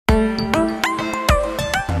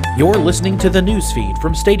You're listening to the news feed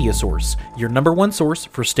from Stadia Source, your number one source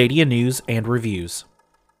for Stadia news and reviews.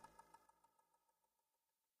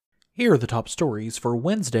 Here are the top stories for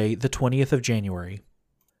Wednesday, the 20th of January.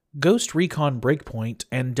 Ghost Recon Breakpoint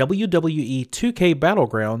and WWE 2K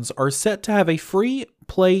Battlegrounds are set to have a free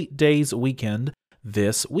Play Days weekend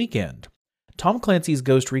this weekend. Tom Clancy's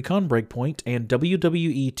Ghost Recon Breakpoint and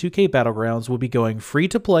WWE 2K Battlegrounds will be going free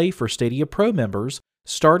to play for Stadia Pro members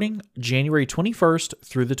starting January 21st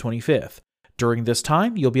through the 25th. During this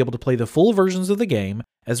time, you'll be able to play the full versions of the game,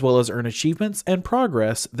 as well as earn achievements and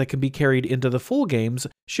progress that can be carried into the full games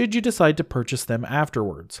should you decide to purchase them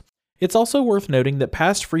afterwards. It's also worth noting that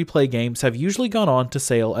past free play games have usually gone on to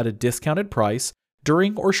sale at a discounted price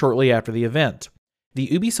during or shortly after the event. The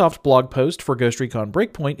Ubisoft blog post for Ghost Recon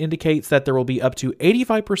Breakpoint indicates that there will be up to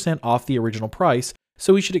 85% off the original price,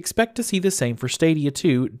 so we should expect to see the same for Stadia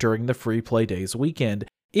 2 during the free play days weekend.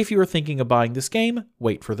 If you are thinking of buying this game,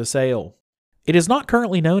 wait for the sale. It is not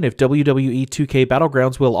currently known if WWE 2K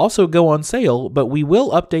Battlegrounds will also go on sale, but we will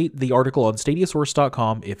update the article on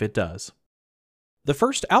StadiaSource.com if it does. The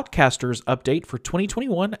first Outcasters update for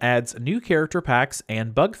 2021 adds new character packs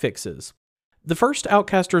and bug fixes. The first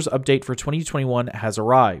Outcasters update for 2021 has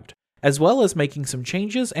arrived. As well as making some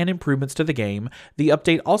changes and improvements to the game, the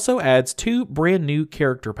update also adds two brand new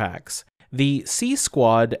character packs. The C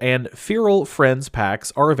Squad and Feral Friends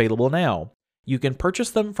packs are available now. You can purchase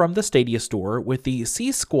them from the Stadia store, with the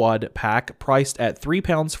C Squad pack priced at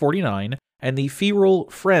 £3.49 and the Feral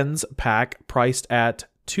Friends pack priced at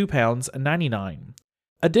 £2.99.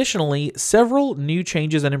 Additionally, several new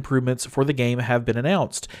changes and improvements for the game have been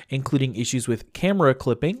announced, including issues with camera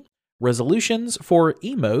clipping, resolutions for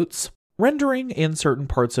emotes, rendering in certain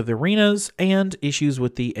parts of the arenas, and issues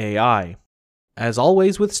with the AI. As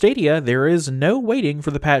always with Stadia, there is no waiting for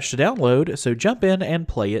the patch to download, so jump in and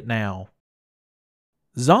play it now.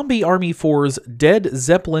 Zombie Army 4's Dead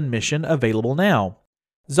Zeppelin mission available now.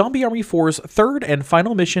 Zombie Army 4's third and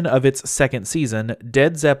final mission of its second season,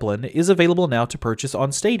 Dead Zeppelin, is available now to purchase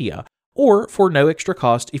on Stadia, or for no extra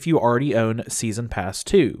cost if you already own Season Pass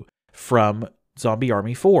 2, from Zombie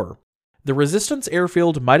Army 4. The Resistance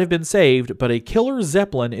airfield might have been saved, but a killer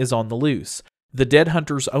Zeppelin is on the loose. The Dead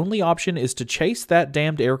Hunter's only option is to chase that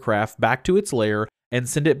damned aircraft back to its lair and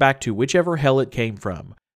send it back to whichever hell it came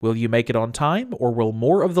from. Will you make it on time, or will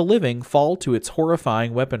more of the living fall to its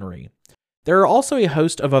horrifying weaponry? There are also a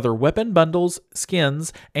host of other weapon bundles,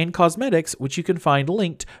 skins, and cosmetics which you can find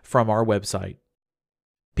linked from our website.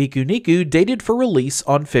 Pikuniku dated for release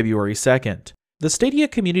on February 2nd. The Stadia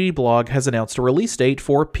community blog has announced a release date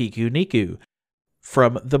for Pikuniku.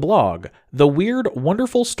 From the blog, the weird,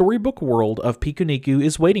 wonderful storybook world of Pikuniku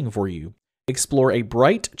is waiting for you. Explore a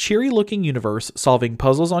bright, cheery-looking universe, solving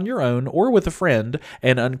puzzles on your own or with a friend,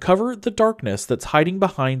 and uncover the darkness that's hiding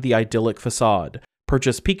behind the idyllic facade.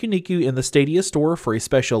 Purchase Pikuniku in the Stadia store for a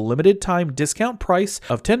special limited-time discount price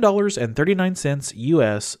of $10.39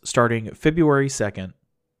 US starting February 2nd.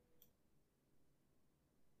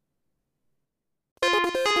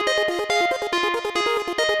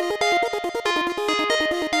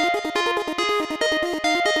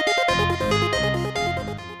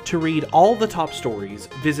 To read all the top stories,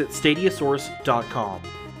 visit StadiaSource.com.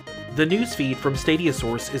 The newsfeed from Stadia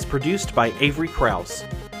Source is produced by Avery Krause.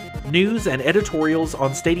 News and editorials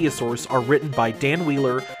on Stadia Source are written by Dan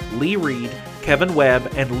Wheeler, Lee Reed, Kevin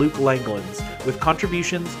Webb, and Luke Langlands, with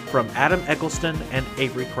contributions from Adam Eccleston and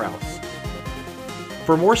Avery Krause.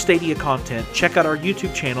 For more Stadia content, check out our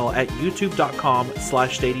YouTube channel at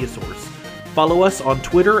youtube.com/StadiaSource. Follow us on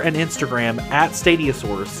Twitter and Instagram at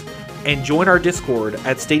StadiaSource, and join our Discord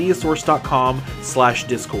at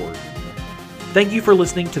StadiaSource.com/Discord. Thank you for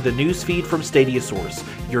listening to the news feed from Stadia Source,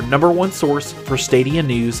 your number one source for Stadia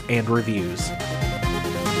news and reviews.